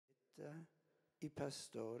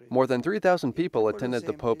More than 3,000 people attended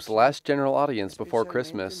the Pope's last general audience before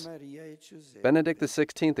Christmas. Benedict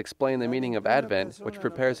XVI explained the meaning of Advent, which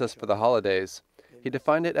prepares us for the holidays. He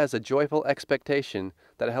defined it as a joyful expectation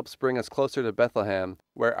that helps bring us closer to Bethlehem,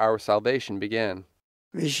 where our salvation began.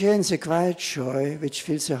 We share in the quiet joy which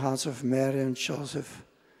fills the hearts of Mary and Joseph,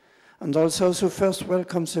 and also who first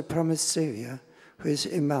welcomes the promised Savior, who is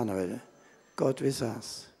Emmanuel, God with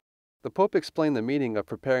us. The Pope explained the meaning of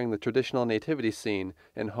preparing the traditional nativity scene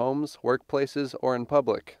in homes, workplaces, or in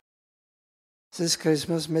public. This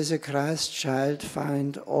Christmas, may the Christ child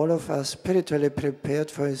find all of us spiritually prepared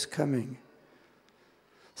for his coming.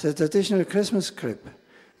 The traditional Christmas crib,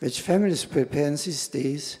 which families prepare in these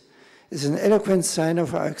days, is an eloquent sign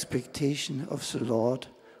of our expectation of the Lord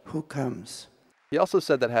who comes. He also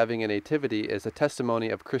said that having a nativity is a testimony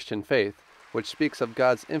of Christian faith, which speaks of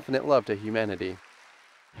God's infinite love to humanity.